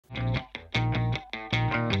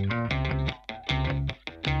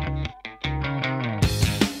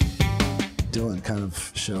kind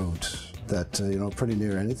of showed that, you know, pretty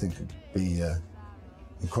near anything could be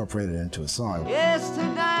incorporated into a song. Yes, to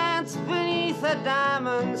dance beneath a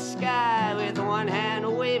diamond sky with one hand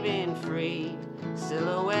waving free,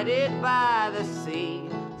 silhouetted by the sea.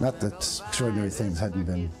 Not that extraordinary things hadn't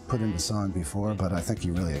been put into song before, but I think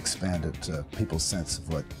he really expanded people's sense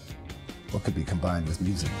of what could be combined with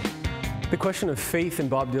music. The question of faith in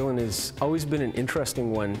Bob Dylan has always been an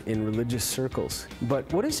interesting one in religious circles. But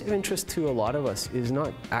what is of interest to a lot of us is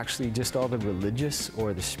not actually just all the religious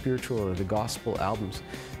or the spiritual or the gospel albums,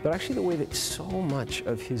 but actually the way that so much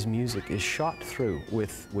of his music is shot through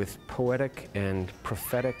with poetic and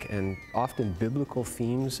prophetic and often biblical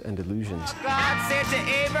themes and allusions. God said to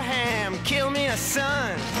Abraham, kill me a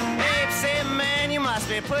son. Abe said, man, you must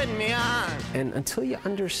be putting me on. And until you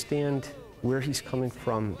understand where he's coming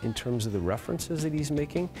from in terms of the references that he's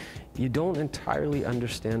making, you don't entirely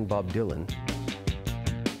understand Bob Dylan.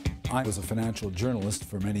 I was a financial journalist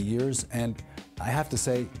for many years, and I have to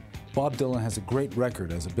say, Bob Dylan has a great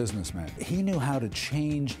record as a businessman. He knew how to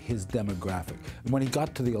change his demographic. When he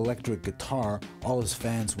got to the electric guitar, all his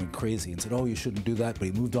fans went crazy and said, oh, you shouldn't do that, but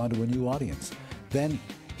he moved on to a new audience. Then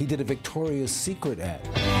he did a Victoria's Secret ad.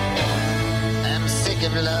 I'm sick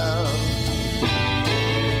of love.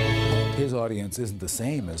 His audience isn't the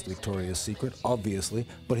same as Victoria's Secret, obviously,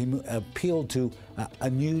 but he appealed to a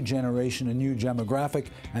new generation, a new demographic,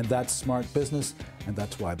 and that's smart business, and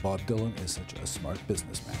that's why Bob Dylan is such a smart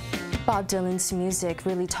businessman. Bob Dylan's music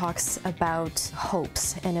really talks about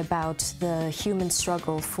hopes and about the human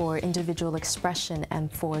struggle for individual expression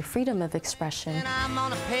and for freedom of expression. And I'm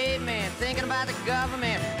on a pavement thinking about the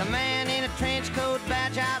government, the man in a trench coat,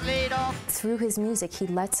 badge out, laid off. Through his music, he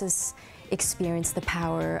lets us experience the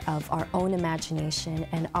power of our own imagination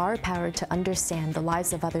and our power to understand the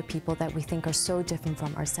lives of other people that we think are so different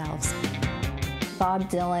from ourselves. Bob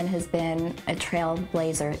Dylan has been a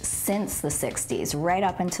trailblazer since the 60s, right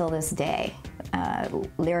up until this day.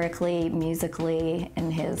 Lyrically, musically, in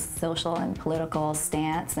his social and political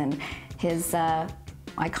stance, and his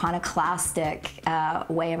iconoclastic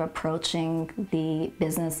way of approaching the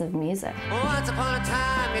business of music. Once upon a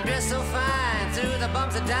time, you dressed so fine, through the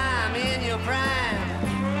bumps of dime in your prime.